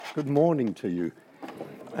Good morning to you,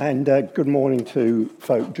 and good morning to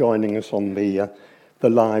folk joining us on the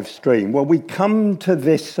live stream. Well, we come to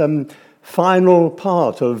this final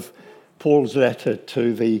part of Paul's letter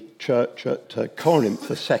to the church at Corinth,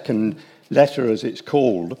 the second letter as it's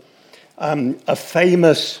called. A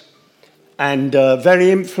famous and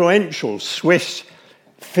very influential Swiss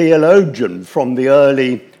theologian from the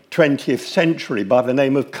early 20th century by the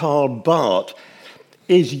name of Karl Barth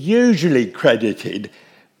is usually credited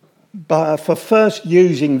for first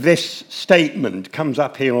using this statement, comes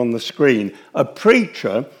up here on the screen: a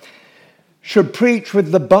preacher should preach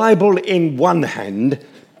with the Bible in one hand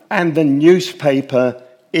and the newspaper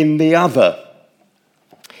in the other.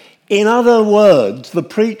 In other words, the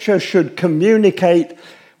preacher should communicate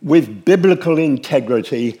with biblical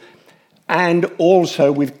integrity and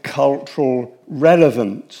also with cultural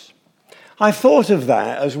relevance. I thought of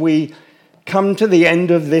that as we come to the end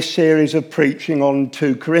of this series of preaching on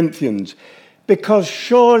 2 Corinthians, because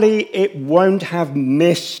surely it won't have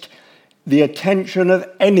missed the attention of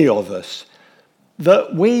any of us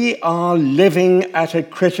that we are living at a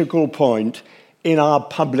critical point in our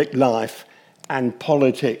public life and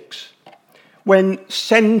politics, when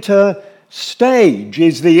centre stage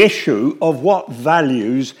is the issue of what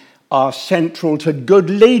values are central to good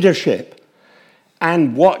leadership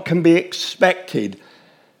and what can be expected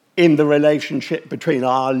in the relationship between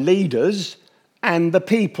our leaders and the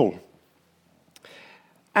people.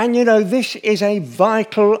 And you know, this is a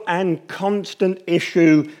vital and constant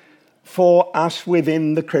issue for us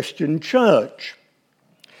within the Christian church.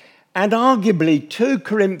 And arguably 2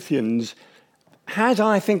 Corinthians has,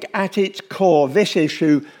 I think, at its core this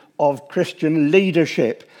issue of Christian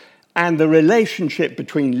leadership and the relationship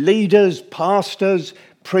between leaders, pastors,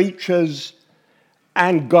 preachers,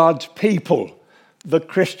 and God's people, the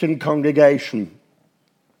Christian congregation.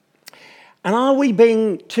 And are we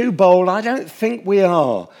being too bold? I don't think we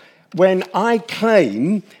are, when I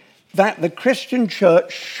claim that the Christian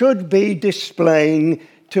church should be displaying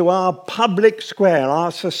to our public square,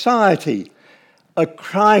 our society, a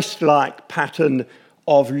Christ-like pattern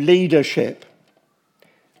of leadership.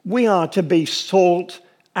 We are to be salt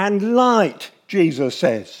and light, Jesus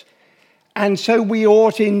says. And so we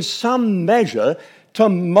ought in some measure to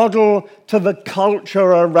model to the culture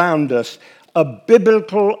around us a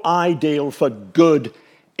biblical ideal for good,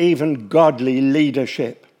 even godly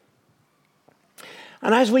leadership.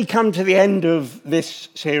 And as we come to the end of this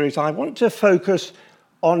series, I want to focus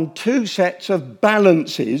on two sets of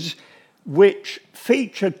balances which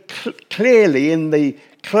feature clearly in the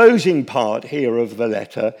closing part here of the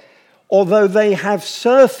letter, although they have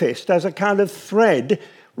surfaced as a kind of thread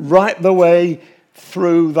right the way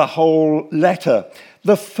through the whole letter.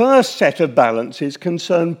 The first set of balances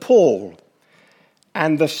concern Paul,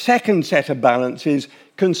 and the second set of balances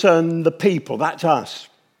concern the people, that's us.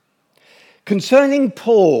 Concerning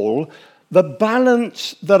Paul, the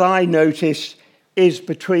balance that I notice is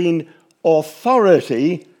between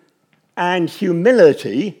authority and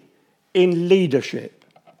humility in leadership.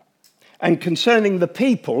 And concerning the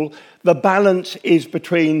people, the balance is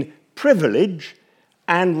between privilege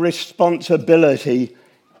and responsibility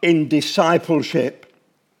in discipleship.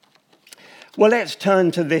 Well, let's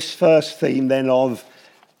turn to this first theme then of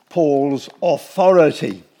Paul's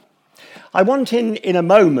authority. I want in a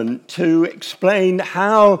moment to explain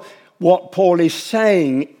how what Paul is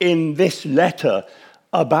saying in this letter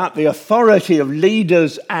about the authority of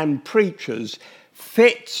leaders and preachers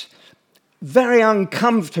fits very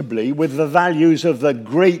uncomfortably with the values of the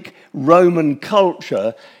Greek Roman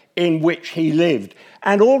culture in which he lived,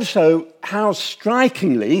 and also how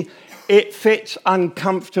strikingly it fits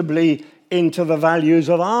uncomfortably into the values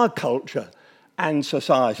of our culture and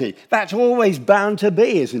society. That's always bound to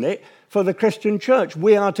be, isn't it, for the Christian church?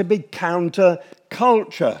 We are to be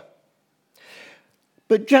counter-culture.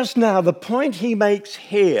 But just now, the point he makes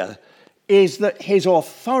here is that his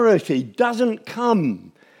authority doesn't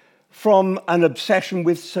come from an obsession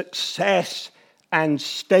with success and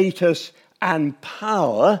status and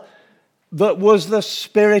power that was the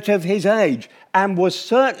spirit of his age and was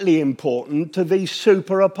certainly important to these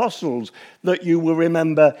super apostles that you will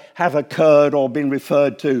remember have occurred or been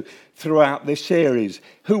referred to throughout this series,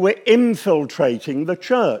 who were infiltrating the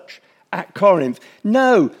church at Corinth.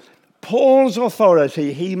 No, Paul's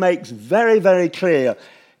authority, he makes very, very clear,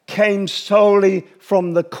 came solely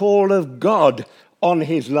from the call of God on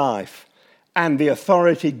his life and the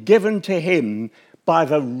authority given to him by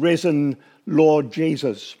the risen Lord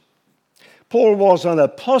Jesus. Paul was an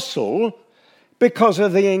apostle because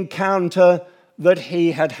of the encounter that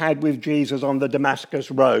he had had with Jesus on the Damascus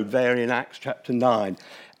Road there in Acts chapter 9.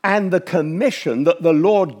 and the commission that the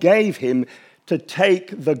Lord gave him to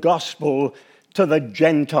take the gospel to the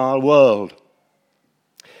Gentile world.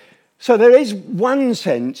 So there is one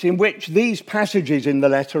sense in which these passages in the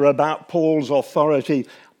letter about Paul's authority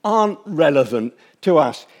aren't relevant to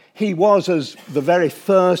us. He was, as the very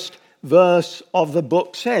first verse of the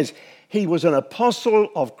book says, he was an apostle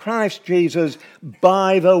of Christ Jesus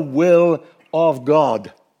by the will of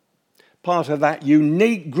God. Part of that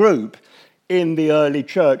unique group in the early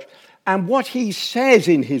church. And what he says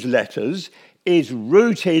in his letters is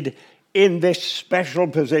rooted in this special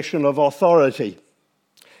position of authority,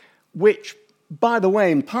 which, by the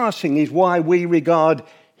way, in passing, is why we regard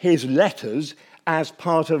his letters as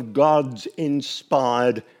part of God's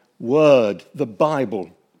inspired word, the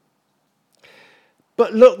Bible.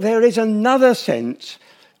 But look, there is another sense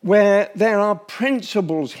where there are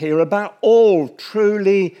principles here about all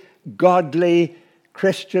truly godly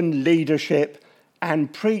Christian leadership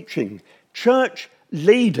and preaching. Church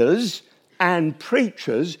leaders and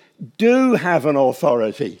preachers do have an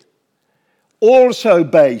authority, also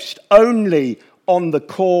based only on the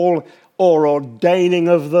call or ordaining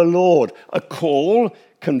of the Lord, a call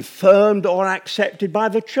confirmed or accepted by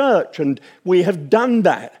the church, and we have done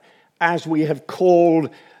that as we have called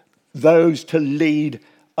those to lead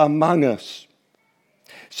among us.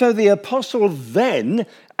 So the apostle then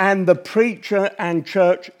and the preacher and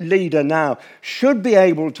church leader now should be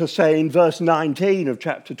able to say in verse 19 of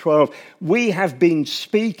chapter 12, we have been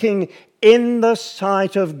speaking in the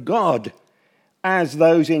sight of God as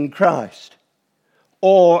those in Christ.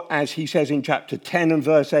 Or, as he says in chapter 10 and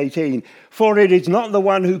verse 18, for it is not the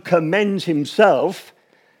one who commends himself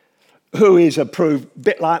who is approved, a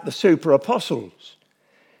bit like the super apostles.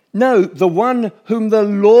 No, the one whom the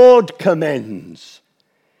Lord commends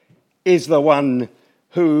is the one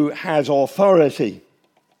who has authority.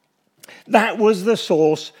 That was the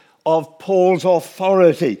source of Paul's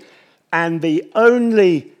authority, and the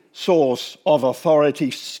only source of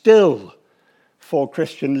authority still for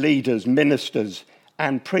Christian leaders, ministers,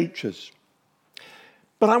 and preachers.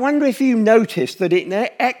 But I wonder if you notice that in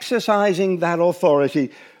exercising that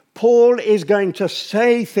authority, Paul is going to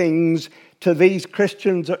say things to these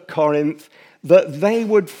Christians at Corinth that they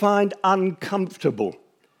would find uncomfortable,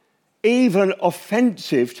 even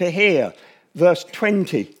offensive to hear. Verse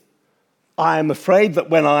 20, I am afraid that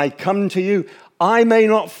when I come to you, I may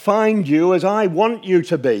not find you as I want you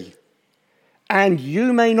to be, and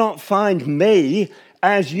you may not find me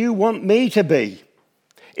as you want me to be.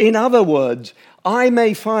 In other words, I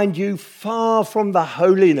may find you far from the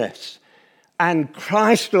holiness and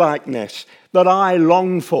Christ-likeness that I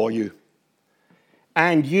long for you.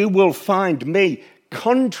 And you will find me,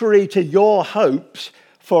 contrary to your hopes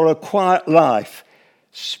for a quiet life,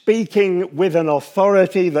 speaking with an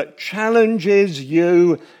authority that challenges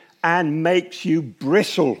you and makes you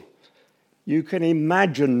bristle. You can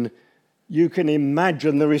imagine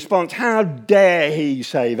the response. How dare he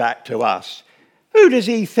say that to us? Who does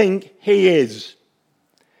he think he is?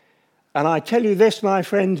 And I tell you this, my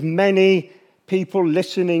friends, many people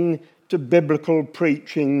listening to biblical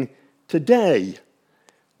preaching today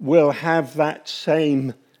will have that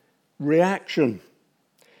same reaction.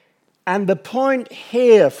 And the point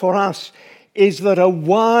here for us is that a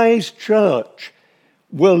wise church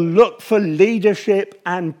will look for leadership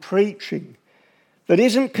and preaching that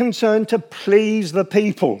isn't concerned to please the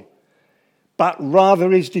people, but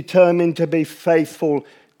rather is determined to be faithful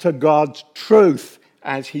to God's truth,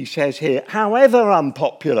 as he says here, however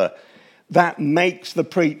unpopular that makes the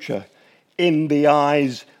preacher in the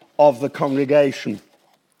eyes of the congregation.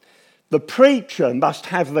 The preacher must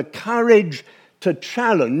have the courage to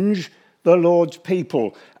challenge the Lord's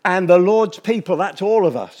people. And the Lord's people, that's all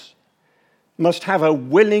of us, must have a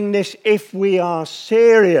willingness, if we are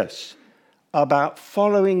serious about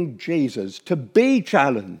following Jesus, to be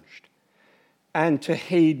challenged and to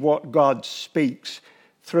heed what God speaks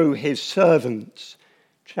through his servants.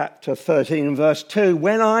 Chapter 13, verse 2,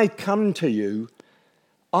 when I come to you,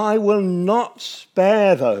 I will not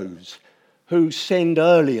spare those who sinned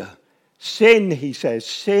earlier. Sin, he says,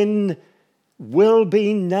 sin will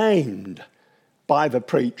be named by the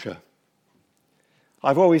preacher.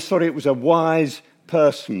 I've always thought it was a wise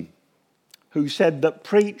person who said that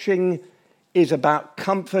preaching is about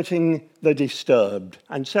comforting the disturbed,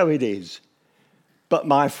 and so it is. But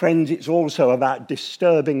my friends, it's also about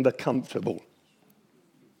disturbing the comfortable.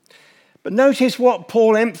 But notice what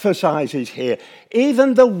Paul emphasizes here.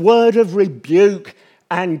 Even the word of rebuke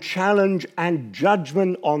and challenge and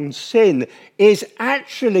judgment on sin is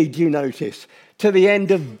actually, do you notice, to the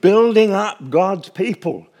end of building up God's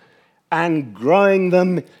people and growing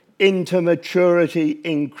them into maturity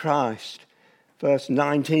in Christ. Verse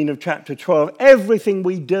 19 of chapter 12, everything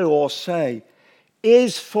we do or say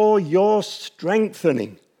is for your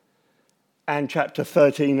strengthening. And chapter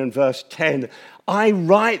 13 and verse 10, I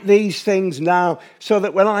write these things now so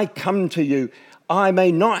that when I come to you, I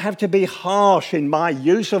may not have to be harsh in my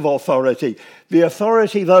use of authority, the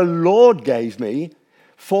authority the Lord gave me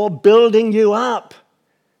for building you up,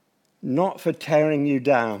 not for tearing you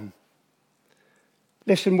down.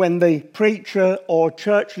 Listen, when the preacher or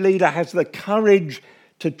church leader has the courage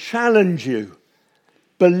to challenge you,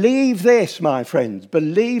 believe this, my friends,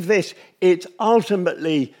 believe this, it's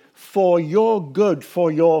ultimately for your good,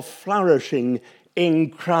 for your flourishing in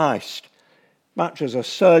Christ, much as a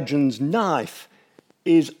surgeon's knife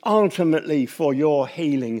is ultimately for your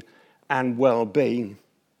healing and well-being.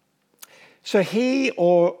 So he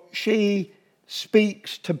or she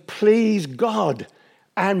speaks to please God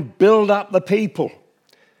and build up the people,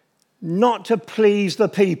 not to please the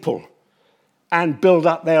people and build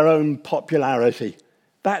up their own popularity.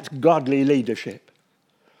 That's godly leadership.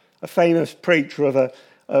 A famous preacher of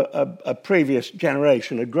a previous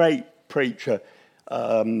generation, a great preacher,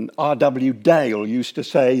 R.W. Dale, used to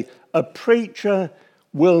say, a preacher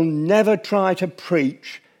will never try to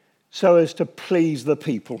preach so as to please the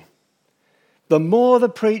people. The more the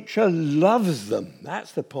preacher loves them,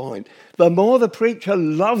 that's the point, the more the preacher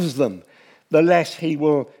loves them, the less he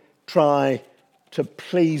will try to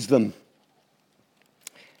please them.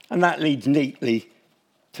 And that leads neatly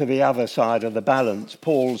to the other side of the balance,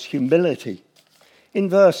 Paul's humility. In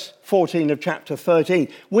verse 14 of chapter 13,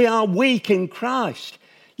 we are weak in Christ,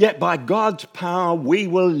 yet by God's power we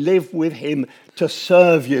will live with him to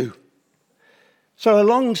serve you. So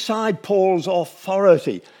alongside Paul's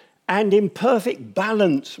authority and in perfect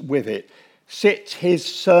balance with it sits his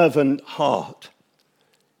servant heart,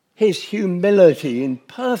 his humility in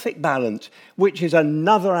perfect balance, which is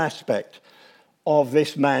another aspect of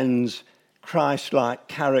this man's Christ-like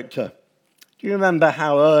character. Do you remember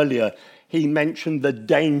how earlier he mentioned the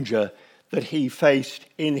danger that he faced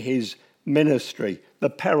in his ministry, the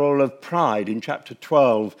peril of pride in chapter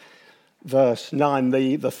 12, verse 9,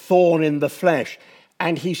 the thorn in the flesh.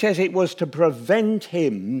 And he says it was to prevent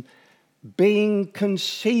him being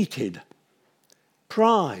conceited.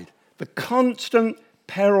 Pride, the constant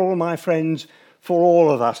peril, my friends, for all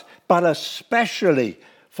of us, but especially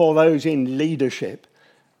for those in leadership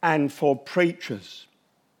and for preachers.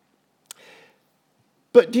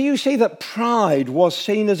 But do you see that pride was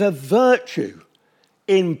seen as a virtue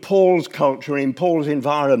in Paul's culture, in Paul's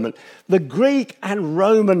environment? The Greek and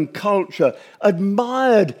Roman culture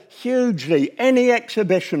admired hugely any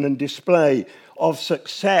exhibition and display of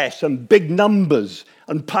success and big numbers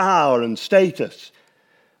and power and status.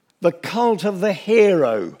 The cult of the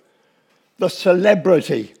hero, the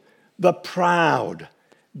celebrity, the proud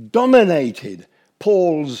dominated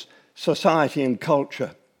Paul's society and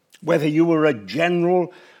culture. Whether you were a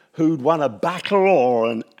general who'd won a battle or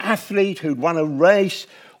an athlete who'd won a race,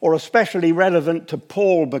 or especially relevant to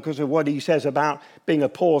Paul because of what he says about being a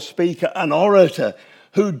poor speaker, an orator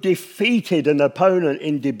who defeated an opponent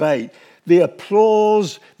in debate, the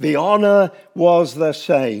applause, the honor was the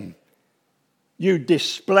same. You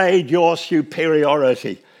displayed your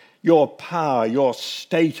superiority, your power, your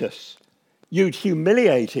status. You'd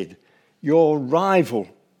humiliated your rival.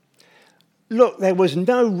 Look, there was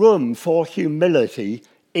no room for humility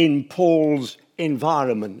in Paul's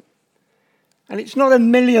environment. And it's not a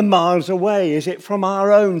million miles away, is it, from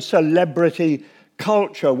our own celebrity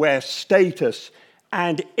culture where status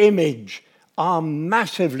and image are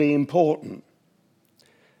massively important.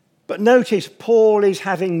 But notice Paul is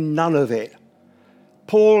having none of it.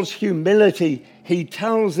 Paul's humility, he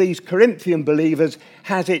tells these Corinthian believers,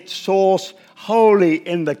 has its source wholly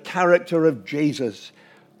in the character of Jesus,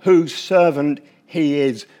 whose servant he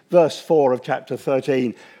is. Verse 4 of chapter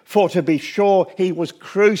 13. For to be sure, he was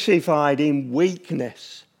crucified in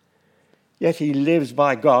weakness, yet he lives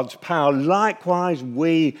by God's power. Likewise,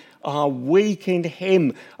 we are weak in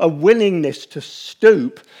him, a willingness to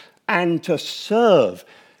stoop and to serve.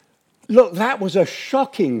 Look, that was a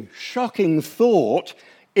shocking thought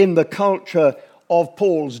in the culture of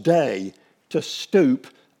Paul's day, to stoop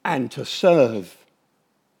and to serve.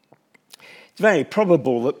 It's very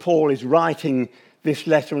probable that Paul is writing this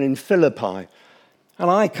letter in Philippi.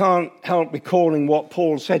 And I can't help recalling what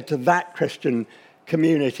Paul said to that Christian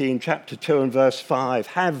community in chapter 2 and verse 5.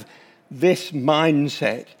 Have this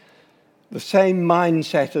mindset, the same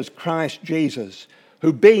mindset as Christ Jesus,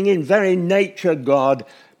 who being in very nature God,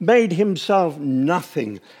 made himself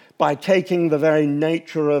nothing by taking the very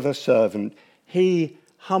nature of a servant. He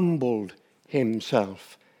humbled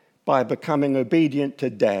himself by becoming obedient to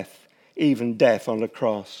death, even death on a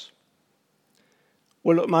cross.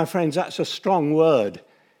 Well, look, my friends, that's a strong word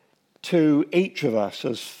to each of us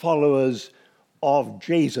as followers of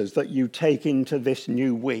Jesus that you take into this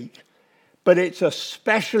new week. But it's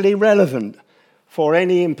especially relevant for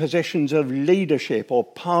any in positions of leadership or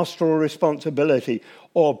pastoral responsibility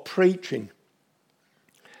or preaching.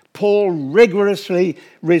 Paul rigorously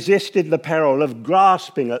resisted the peril of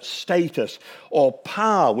grasping at status or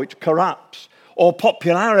power which corrupts or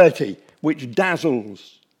popularity which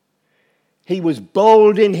dazzles. He was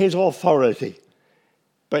bold in his authority,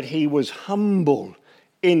 but he was humble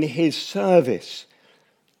in his service.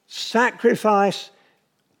 Sacrifice,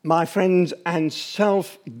 my friends, and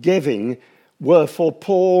self-giving were for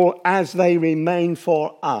Paul, as they remain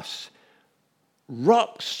for us,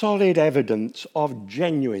 rock-solid evidence of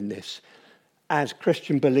genuineness as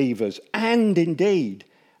Christian believers and indeed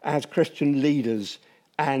as Christian leaders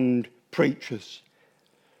and preachers.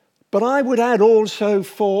 But I would add also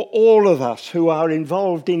for all of us who are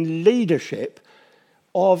involved in leadership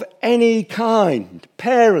of any kind,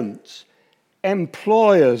 parents,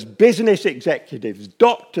 employers, business executives,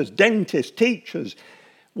 doctors, dentists, teachers,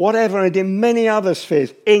 whatever, and in many other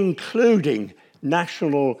spheres, including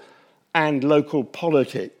national and local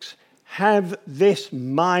politics, have this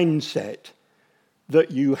mindset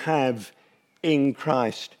that you have in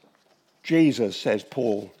Christ Jesus, says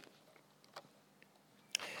Paul.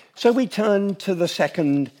 So we turn to the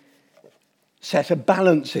second set of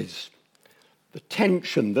balances. The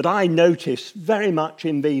tension that I notice very much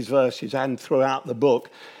in these verses and throughout the book,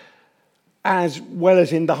 as well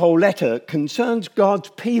as in the whole letter, concerns God's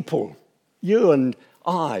people, you and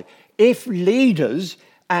I. If leaders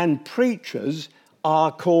and preachers are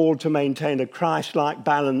called to maintain a Christ-like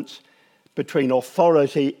balance between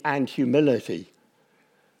authority and humility,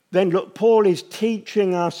 then look, Paul is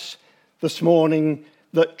teaching us this morning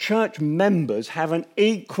that church members have an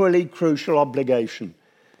equally crucial obligation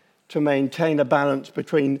to maintain a balance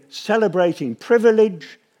between celebrating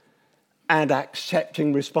privilege and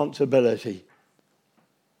accepting responsibility.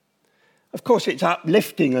 Of course, it's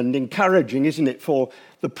uplifting and encouraging, isn't it, for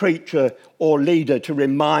the preacher or leader to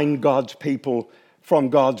remind God's people from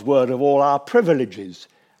God's word of all our privileges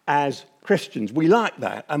as Christians. We like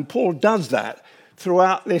that, and Paul does that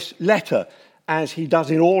throughout this letter, as he does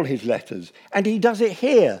in all his letters. And he does it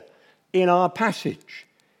here in our passage.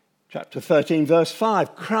 Chapter 13, verse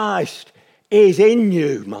 5, Christ is in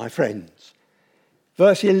you, my friends.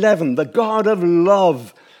 Verse 11, the God of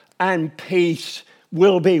love and peace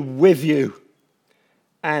will be with you.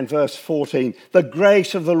 And verse 14, the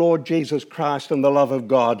grace of the Lord Jesus Christ and the love of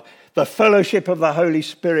God, the fellowship of the Holy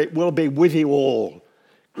Spirit will be with you all.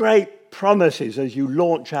 Great promises as you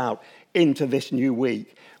launch out into this new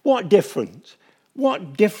week. What difference?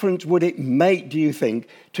 What difference would it make, do you think,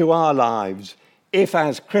 to our lives if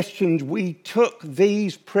as Christians we took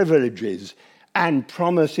these privileges and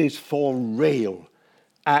promises for real,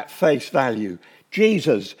 at face value?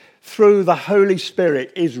 Jesus, through the Holy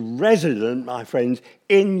Spirit, is resident, my friends,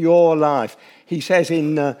 in your life. He says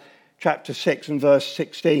in chapter 6 and verse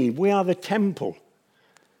 16, we are the temple.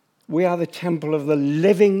 We are the temple of the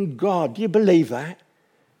living God. Do you believe that?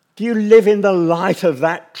 Do you live in the light of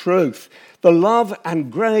that truth? The love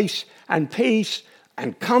and grace and peace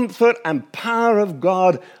and comfort and power of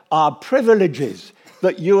God are privileges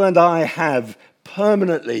that you and I have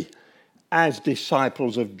permanently as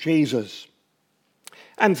disciples of Jesus.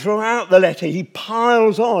 And throughout the letter, he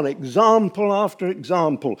piles on example after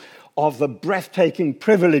example of the breathtaking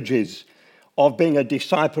privileges of being a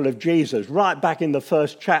disciple of Jesus. Right back in the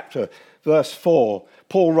first chapter, verse 4,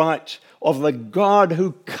 Paul writes of the God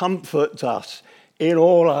who comforts us in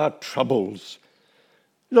all our troubles.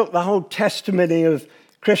 Look, the whole testimony of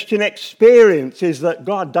Christian experience is that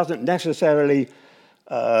God doesn't necessarily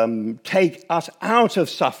take us out of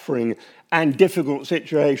suffering and difficult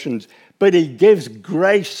situations, but he gives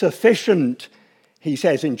grace sufficient, he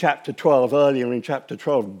says in chapter 12, earlier in chapter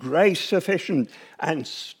 12, grace sufficient and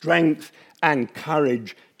strength and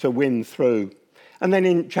courage to win through. And then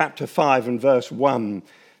in chapter 5 and verse 1,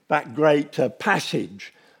 that great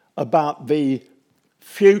passage about the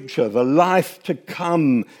future, the life to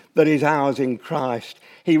come that is ours in Christ.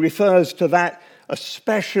 He refers to that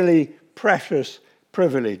especially precious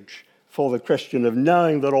privilege for the Christian of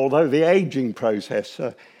knowing that although the aging process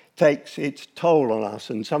takes its toll on us,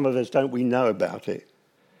 and some of us don't we know about it,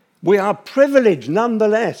 we are privileged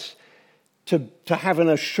nonetheless to have an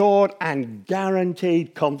assured and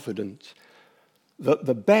guaranteed confidence that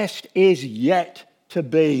the best is yet to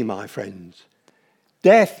be, my friends.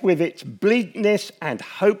 Death, with its bleakness and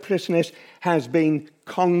hopelessness, has been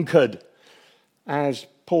conquered. As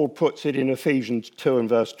Paul puts it in Ephesians 2 and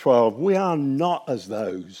verse 12, we are not as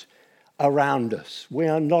those around us. We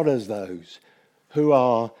are not as those who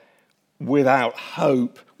are without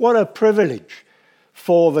hope. What a privilege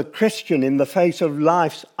for the Christian in the face of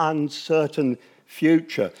life's uncertain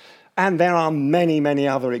future. And there are many, many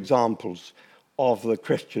other examples of the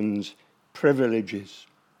Christian's privileges.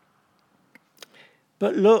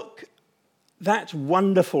 But look, that's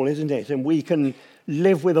wonderful, isn't it? And we can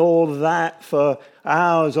live with all that for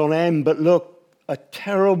hours on end. But look, a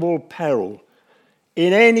terrible peril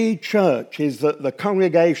in any church is that the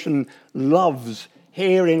congregation loves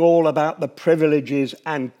hearing all about the privileges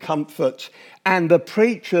and comforts, and the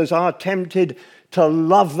preachers are tempted to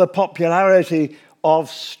love the popularity of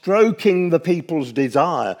stroking the people's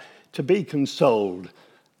desire to be consoled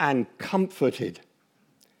and comforted.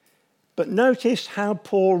 But notice how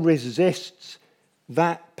Paul resists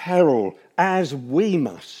that peril, as we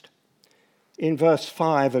must. In verse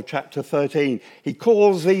 5 of chapter 13, he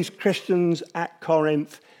calls these Christians at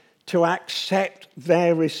Corinth to accept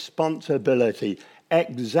their responsibility.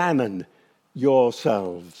 Examine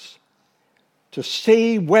yourselves to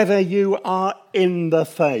see whether you are in the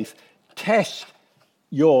faith. Test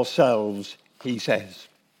yourselves, he says.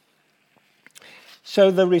 So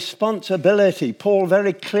the responsibility, Paul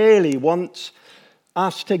very clearly wants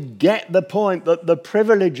us to get the point that the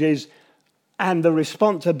privileges and the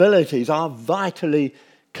responsibilities are vitally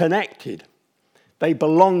connected. They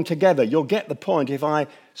belong together. You'll get the point if I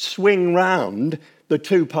swing round the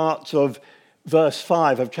two parts of verse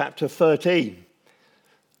 5 of chapter 13.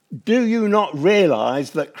 Do you not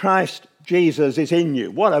realize that Christ Jesus is in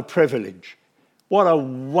you? What a privilege. What a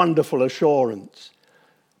wonderful assurance.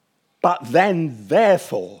 But then,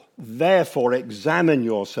 therefore, examine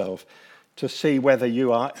yourself to see whether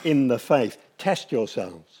you are in the faith. Test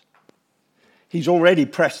yourselves. He's already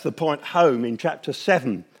pressed the point home in chapter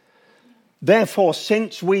 7. Therefore,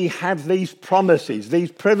 since we have these promises,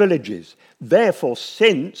 these privileges,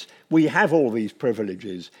 since we have all these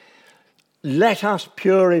privileges, let us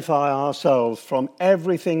purify ourselves from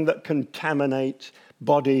everything that contaminates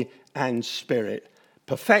body and spirit,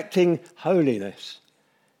 perfecting holiness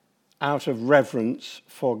out of reverence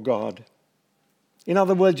for God. In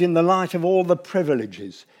other words, in the light of all the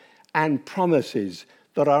privileges and promises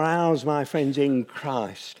that are ours, my friends, in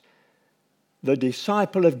Christ, the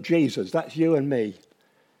disciple of Jesus, that's you and me,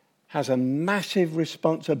 has a massive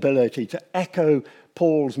responsibility to echo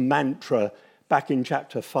Paul's mantra back in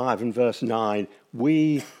chapter 5 and verse 9.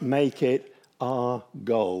 We make it our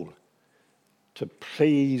goal to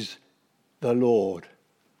please the Lord.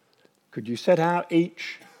 Could you set out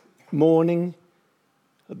each morning,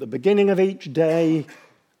 at the beginning of each day,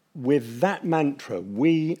 with that mantra,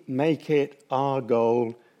 we make it our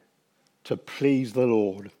goal to please the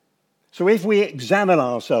Lord? So if we examine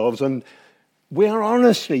ourselves and we are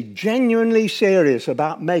honestly, genuinely serious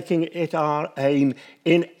about making it our aim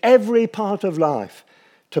in every part of life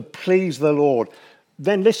to please the Lord,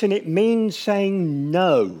 then listen, it means saying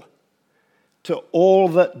no to all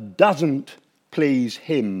that doesn't please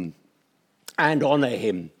him and honour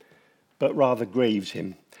him, but rather grieves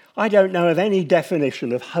him. I don't know of any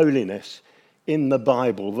definition of holiness in the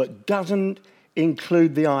Bible that doesn't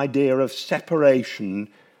include the idea of separation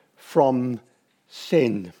from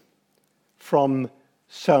sin, from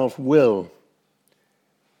self-will,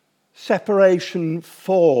 separation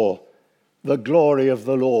for the glory of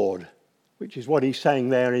the Lord, which is what he's saying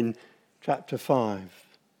there in chapter 5.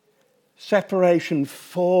 Separation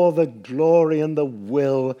for the glory and the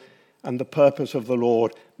will and the purpose of the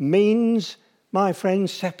Lord means, my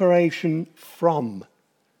friends, separation from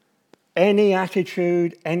any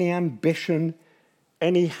attitude, any ambition,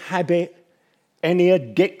 any habit, any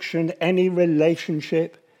addiction, any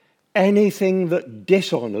relationship, anything that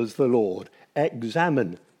dishonours the Lord.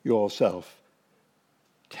 Examine yourself.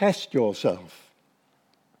 Test yourself.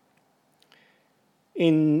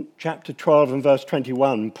 In chapter 12 and verse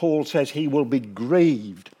 21, Paul says he will be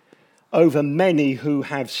grieved over many who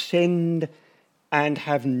have sinned and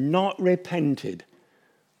have not repented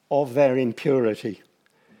of their impurity.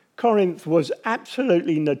 Corinth was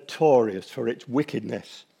absolutely notorious for its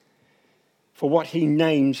wickedness, for what he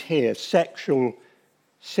names here, sexual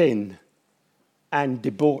sin and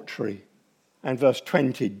debauchery. And verse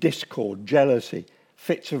 20, discord, jealousy,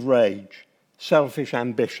 fits of rage, selfish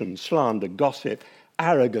ambition, slander, gossip,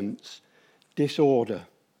 arrogance, disorder.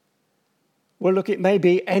 Well, look, it may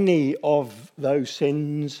be any of those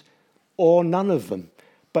sins or none of them.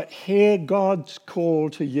 But hear God's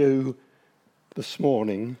call to you this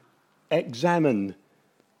morning. Examine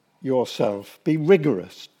yourself. Be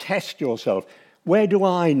rigorous. Test yourself. Where do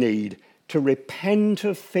I need to repent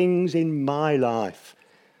of things in my life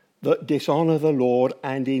that dishonour the Lord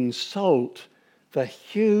and insult the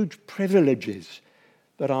huge privileges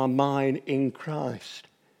that are mine in Christ,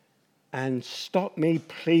 and stop me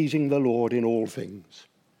pleasing the Lord in all things?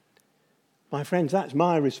 My friends, that's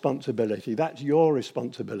my responsibility. That's your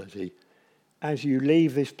responsibility as you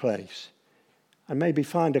leave this place, and maybe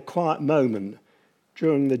find a quiet moment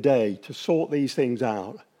during the day to sort these things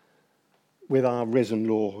out with our risen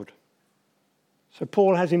Lord. So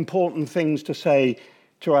Paul has important things to say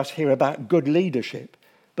to us here about good leadership,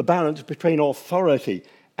 the balance between authority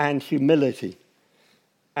and humility.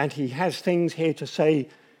 And he has things here to say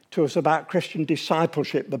to us about Christian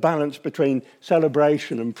discipleship, the balance between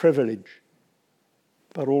celebration and privilege,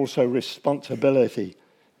 but also responsibility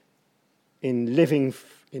in living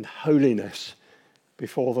in holiness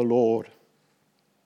before the Lord.